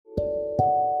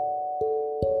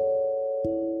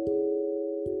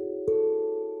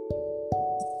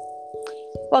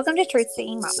Welcome to Truth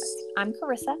Seeking Mommas. I'm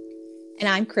Carissa. And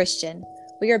I'm Christian.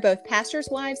 We are both pastors'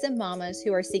 wives and mamas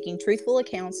who are seeking truthful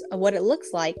accounts of what it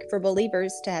looks like for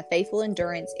believers to have faithful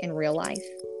endurance in real life.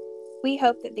 We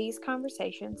hope that these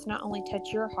conversations not only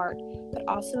touch your heart, but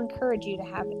also encourage you to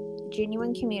have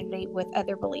genuine community with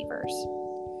other believers.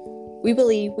 We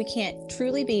believe we can't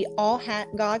truly be all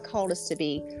God called us to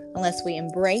be unless we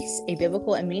embrace a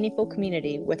biblical and meaningful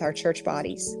community with our church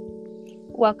bodies.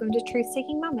 Welcome to Truth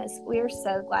Seeking Mommas. We are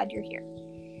so glad you're here.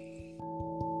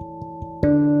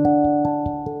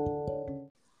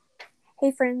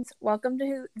 Hey friends, welcome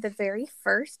to the very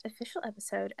first official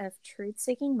episode of Truth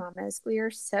Seeking Mommas. We are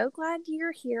so glad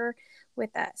you're here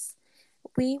with us.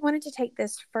 We wanted to take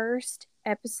this first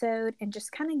episode and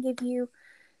just kind of give you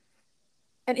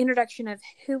an introduction of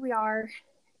who we are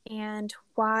and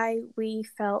why we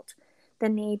felt the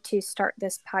need to start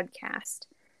this podcast.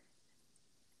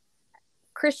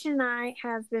 Christian and I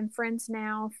have been friends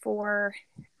now for,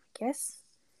 I guess,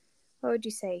 what would you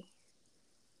say?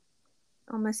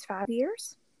 Almost 5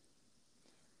 years?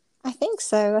 I think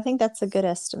so. I think that's a good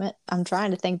estimate. I'm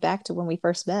trying to think back to when we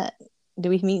first met. Did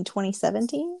we meet in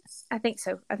 2017? I think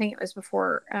so. I think it was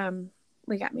before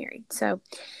we got married. So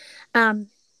that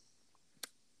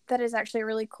is actually a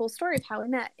really cool story of how we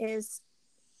met. Is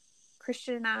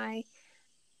Christian and I,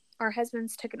 our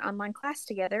husbands took an online class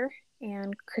together,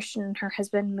 and Christian and her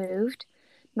husband moved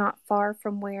not far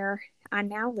from where I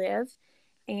now live,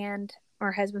 and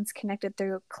our husbands connected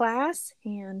through class,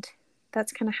 and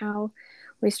that's kind of how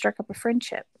we struck up a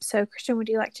friendship. So Christian, would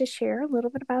you like to share a little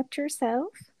bit about yourself?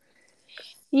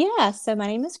 Yeah, so my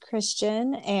name is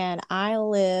Christian, and I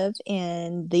live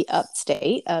in the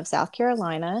upstate of South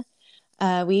Carolina.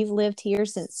 We've lived here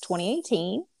since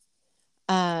 2018.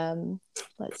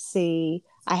 Let's see.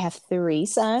 I have 3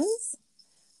 sons,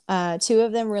 2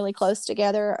 of them really close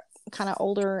together, kind of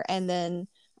older, and then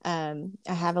I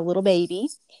have a little baby,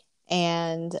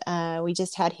 and we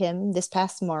just had him this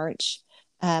past March.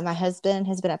 My husband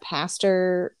has been a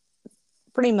pastor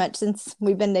pretty much since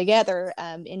we've been together,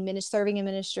 serving in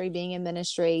ministry, being in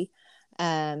ministry.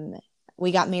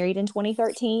 We got married in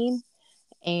 2013.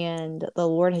 And the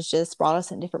Lord has just brought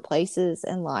us in different places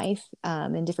in life,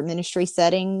 in different ministry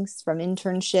settings, from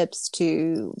internships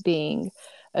to being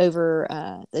over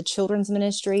the children's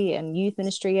ministry and youth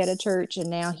ministry at a church.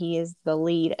 And now he is the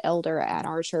lead elder at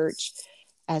our church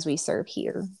as we serve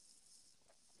here.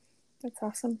 That's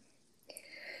awesome.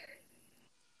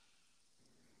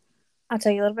 I'll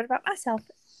tell you a little bit about myself.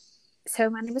 So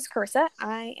my name is Carissa.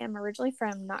 I am originally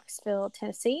from Knoxville,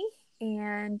 Tennessee,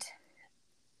 and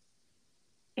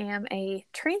am a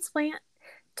transplant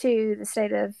to the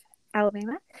state of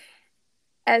Alabama.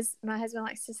 As my husband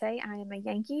likes to say, I am a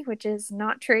Yankee, which is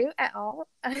not true at all.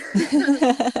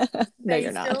 No,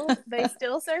 you're not. They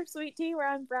still serve sweet tea where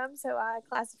I'm from, so I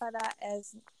classify that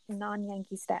as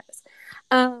non-Yankee status.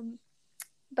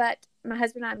 But my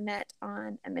husband and I met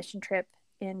on a mission trip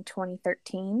in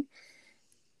 2013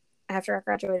 after I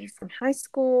graduated from high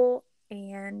school,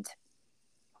 and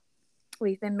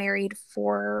we've been married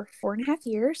for 4.5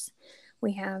 years.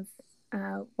 We have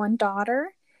 1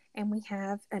 daughter, and we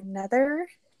have another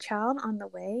child on the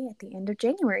way at the end of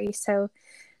January. So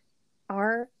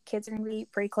our kids are going to be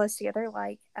pretty close together,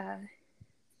 like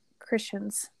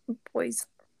Christian's boys,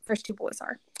 first 2 boys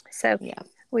are. So yeah,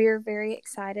 we are very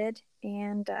excited,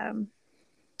 and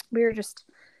we are just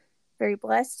very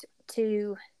blessed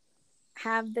to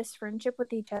have this friendship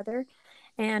with each other.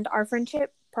 And our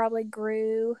friendship probably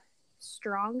grew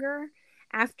stronger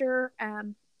after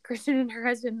Kristen and her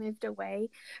husband moved away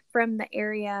from the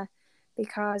area,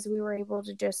 because we were able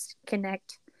to just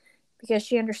connect, because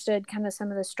she understood kind of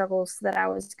some of the struggles that I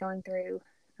was going through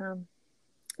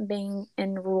being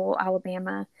in rural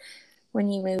Alabama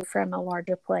when you move from a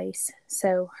larger place.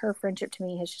 So her friendship to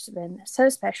me has just been so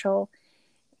special,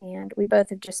 and we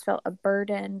both have just felt a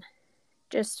burden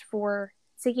just for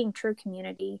seeking true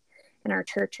community in our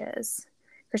churches.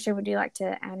 Christian, would you like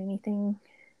to add anything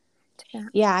to that?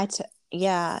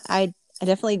 Yeah, I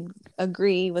definitely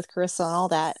agree with Carissa on all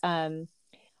that.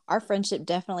 Our friendship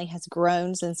definitely has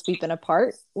grown since we've been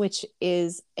apart, which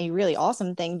is a really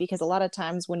awesome thing, because a lot of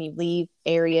times when you leave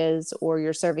areas or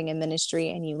you're serving in ministry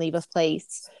and you leave a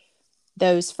place,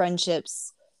 those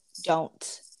friendships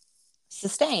don't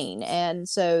sustain. And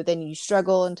so then you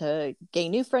struggle and to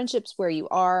gain new friendships where you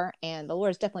are. And the Lord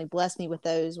has definitely blessed me with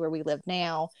those where we live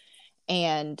now.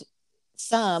 And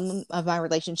some of my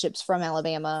relationships from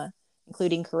Alabama,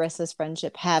 including Carissa's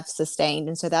friendship, have sustained.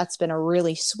 And so that's been a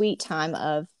really sweet time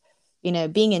of,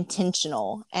 being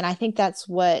intentional. And I think that's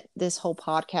what this whole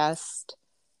podcast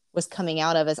was coming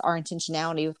out of, as our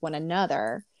intentionality with one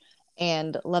another.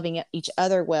 and loving each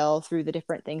other well through the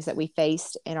different things that we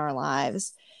faced in our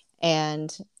lives.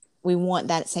 And we want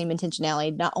that same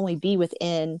intentionality not only be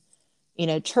within,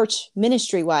 church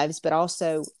ministry wives, but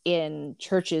also in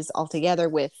churches altogether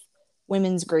with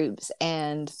women's groups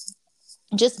and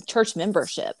just church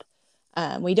membership.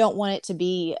 We don't want it to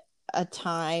be a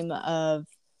time of,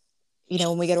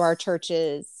 when we go to our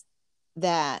churches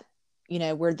that,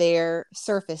 we're there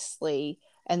surfacely,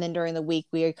 and then during the week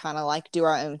we kind of like do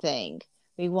our own thing.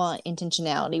 We want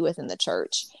intentionality within the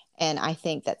church. And I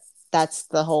think that's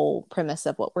the whole premise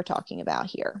of what we're talking about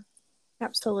here.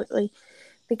 Absolutely.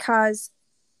 Because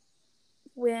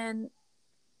when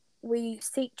we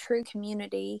seek true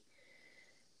community,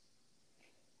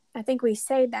 I think we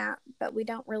say that, but we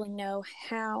don't really know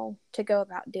how to go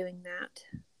about doing that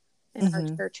in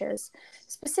our churches.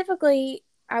 Specifically,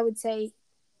 I would say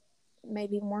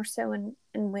maybe more so in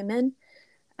women,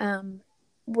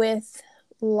 with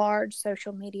large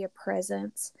social media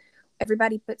presence.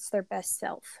 Everybody puts their best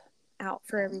self out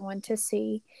for everyone to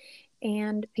see,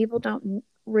 and people don't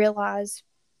realize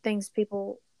things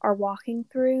people are walking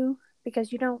through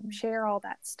because you don't share all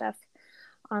that stuff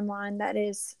online. That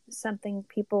is something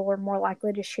people are more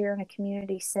likely to share in a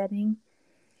community setting.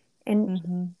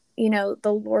 And,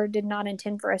 the Lord did not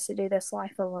intend for us to do this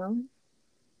life alone.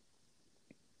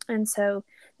 And so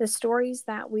the stories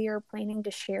that we are planning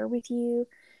to share with you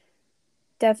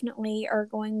definitely are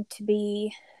going to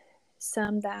be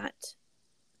some that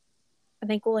I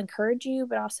think will encourage you,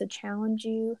 but also challenge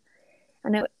you. I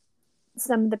know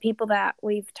some of the people that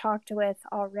we've talked with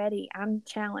already, I'm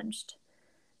challenged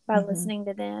by listening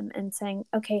to them and saying,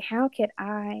 okay, how could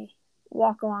I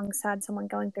walk alongside someone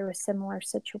going through a similar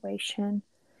situation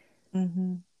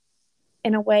in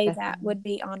a way that would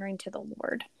be honoring to the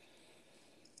Lord?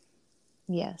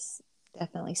 Yes,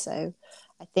 definitely so.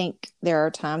 I think there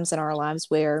are times in our lives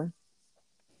where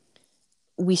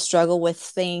we struggle with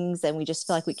things and we just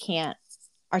feel like we can't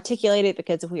articulate it,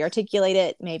 because if we articulate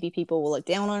it, maybe people will look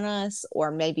down on us,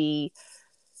 or maybe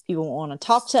people won't want to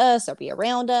talk to us or be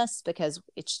around us because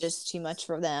it's just too much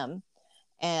for them.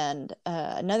 And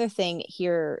another thing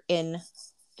here in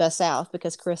the South,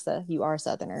 because Carissa, you are a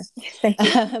Southerner,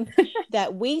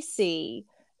 that we see,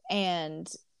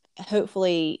 and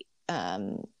hopefully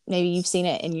maybe you've seen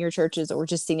it in your churches or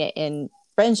just seen it in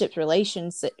friendships,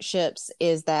 relationships,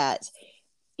 is that,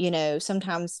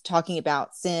 sometimes talking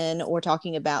about sin or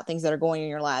talking about things that are going on in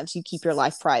your lives, you keep your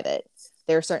life private.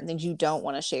 There are certain things you don't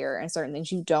want to share and certain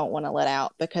things you don't want to let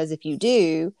out, because if you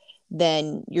do,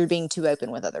 then you're being too open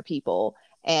with other people.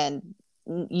 And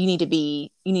you need to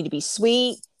be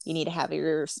sweet. You need to have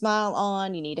your smile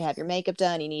on. You need to have your makeup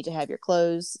done. You need to have your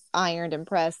clothes ironed and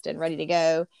pressed and ready to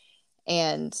go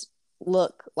and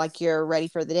look like you're ready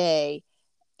for the day.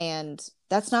 And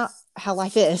that's not how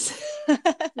life is.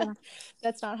 Yeah.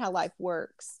 That's not how life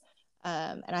works.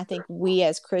 And I think we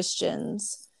as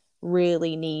Christians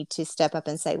really need to step up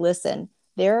and say, listen,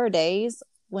 there are days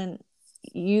when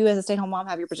you as a stay-at-home mom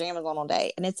have your pajamas on all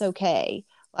day, and it's okay.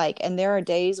 And there are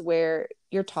days where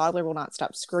your toddler will not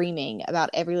stop screaming about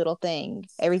every little thing.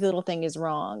 Every little thing is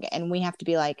wrong. And we have to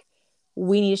be like,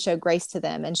 we need to show grace to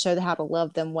them and show them how to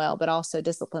love them well, but also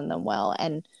discipline them well.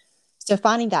 And so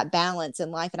finding that balance in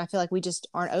life. And I feel like we just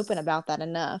aren't open about that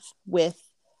enough with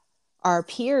our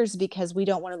peers, because we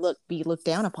don't want to be looked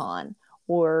down upon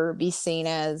or be seen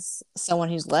as someone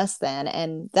who's less than.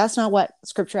 And that's not what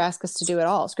Scripture asks us to do at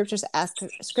all.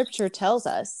 Scripture tells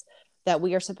us that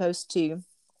we are supposed to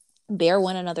bear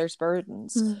one another's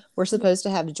burdens. We're supposed to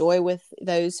have joy with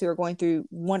those who are going through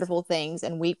wonderful things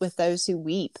and weep with those who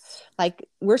weep.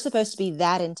 We're supposed to be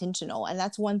that intentional. And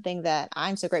that's one thing that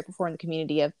I'm so grateful for in the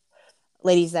community of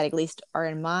ladies that at least are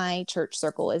in my church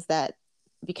circle, is that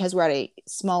because we're at a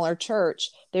smaller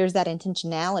church, there's that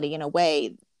intentionality in a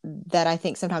way that I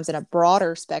think sometimes in a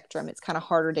broader spectrum, it's kind of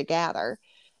harder to gather.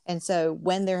 And so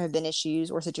when there have been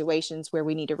issues or situations where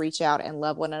we need to reach out and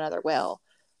love one another well,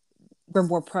 we're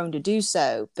more prone to do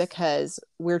so because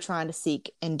we're trying to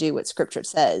seek and do what Scripture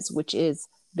says, which is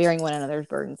bearing one another's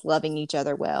burdens, loving each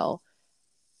other well,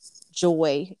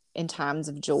 joy in times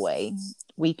of joy,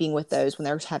 weeping with those when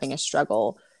they're having a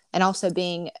struggle, and also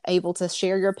being able to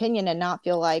share your opinion and not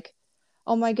feel like,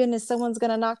 oh my goodness, someone's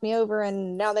going to knock me over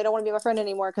and now they don't want to be my friend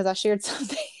anymore because I shared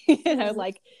something.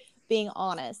 Being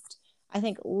honest. I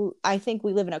think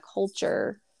we live in a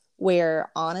culture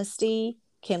where honesty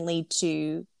can lead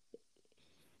to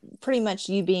pretty much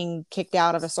you being kicked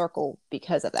out of a circle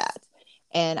because of that.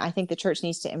 And I think the church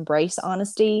needs to embrace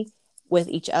honesty with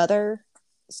each other,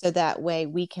 so that way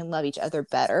we can love each other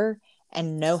better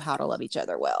and know how to love each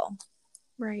other well.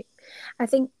 Right. I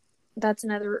think that's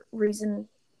another reason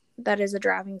that is a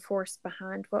driving force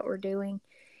behind what we're doing,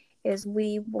 is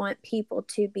we want people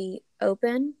to be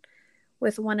open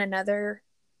with one another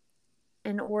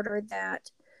in order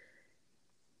that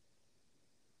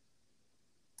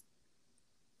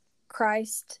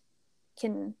Christ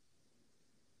can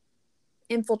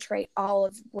infiltrate all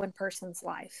of one person's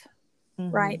life,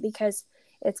 right? Because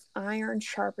it's iron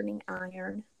sharpening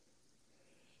iron.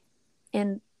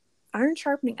 And iron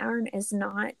sharpening iron is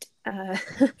not a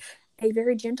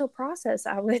very gentle process,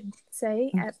 I would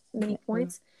say, at many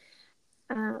points.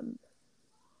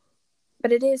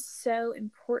 But it is so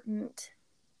important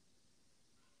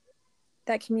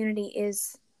that community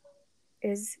is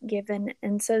given.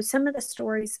 And so some of the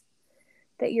stories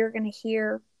that you're going to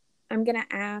hear, I'm going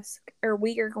to ask, or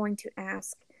we are going to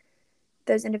ask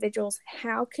those individuals,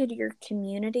 how could your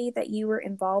community that you were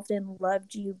involved in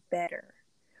loved you better?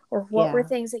 Or what were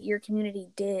things that your community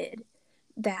did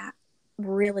that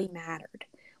really mattered?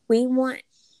 We want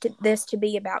this to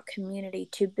be about community,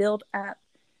 to build up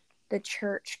the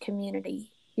church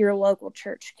community, your local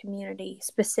church community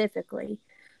specifically,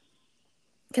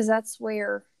 because that's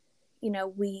where,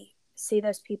 we see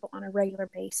those people on a regular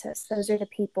basis. Those are the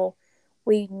people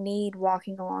we need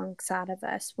walking alongside of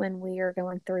us when we are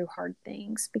going through hard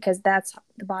things, because that's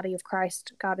the body of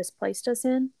Christ God has placed us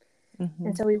in.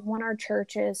 And so we want our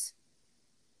churches,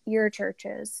 your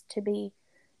churches, to be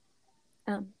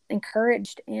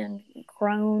encouraged and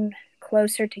grown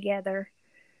closer together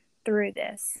through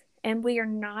this. And we are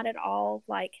not at all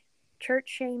like church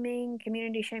shaming,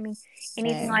 community shaming,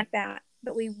 anything like that.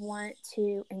 But we want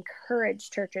to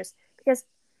encourage churches, because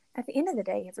at the end of the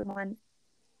day, everyone,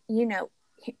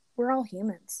 we're all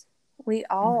humans. We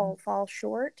all fall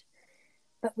short,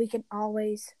 but we can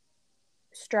always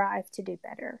strive to do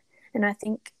better. And I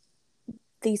think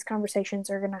these conversations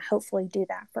are going to hopefully do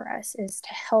that for us, is to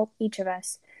help each of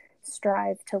us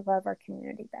strive to love our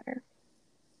community better.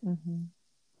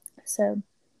 So,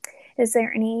 is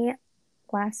there any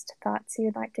last thoughts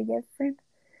you'd like to give, friend?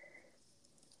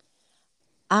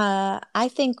 I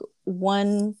think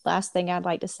one last thing I'd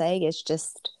like to say is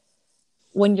just,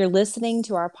 when you're listening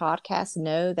to our podcast,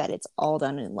 know that it's all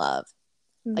done in love.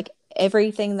 Like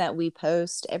everything that we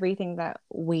post, everything that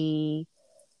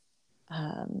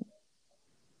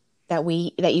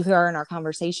that you hear in our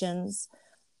conversations,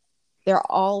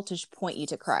 they're all to point you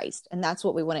to Christ. And that's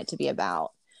what we want it to be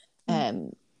about.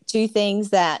 Two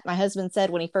things that my husband said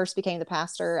when he first became the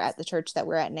pastor at the church that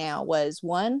we're at now was,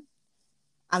 one,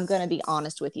 I'm going to be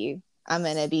honest with you. I'm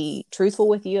going to be truthful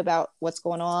with you about what's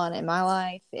going on in my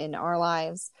life, in our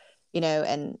lives,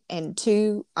 and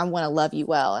two, I want to love you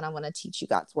well, and I want to teach you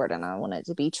God's word, and I want it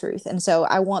to be truth. And so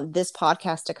I want this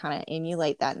podcast to kind of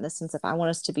emulate that, in the sense of, I want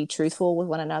us to be truthful with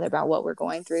one another about what we're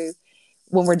going through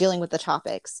when we're dealing with the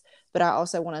topics. But I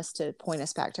also want us to point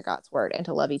us back to God's word and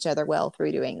to love each other well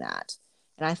through doing that.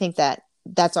 And I think that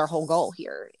that's our whole goal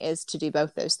here, is to do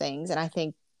both those things. And I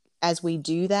think as we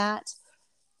do that,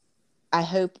 I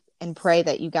hope and pray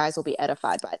that you guys will be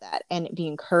edified by that and be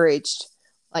encouraged,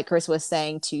 like Chris was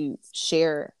saying, to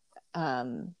share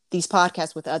these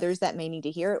podcasts with others that may need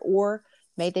to hear it, or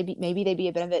maybe they be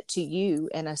a benefit to you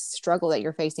in a struggle that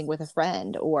you're facing with a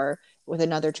friend or with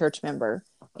another church member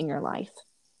in your life.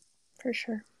 For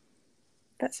sure.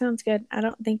 That sounds good. I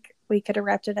don't think we could have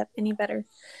wrapped it up any better.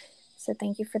 So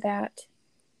thank you for that.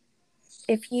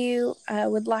 If you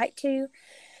would like to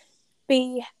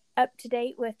be up to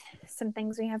date with some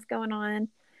things we have going on,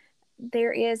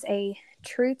 there is a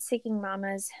Truth Seeking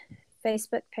Mommas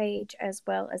Facebook page as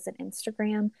well as an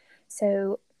Instagram.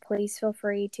 So please feel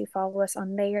free to follow us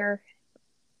on there.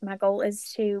 My goal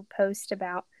is to post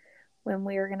about when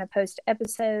we are going to post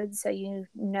episodes, so you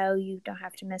don't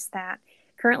have to miss that.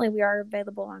 Currently, we are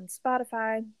available on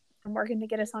Spotify. I'm working to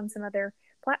get us on some other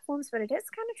platforms, but it is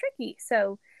kind of tricky.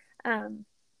 So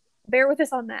bear with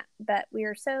us on that. But we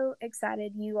are so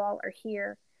excited you all are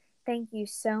here. Thank you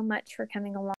so much for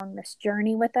coming along this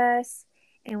journey with us.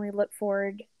 And we look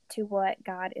forward to what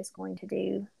God is going to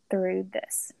do through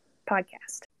this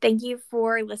podcast. Thank you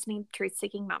for listening to Truth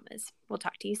Seeking Mommas. We'll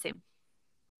talk to you soon.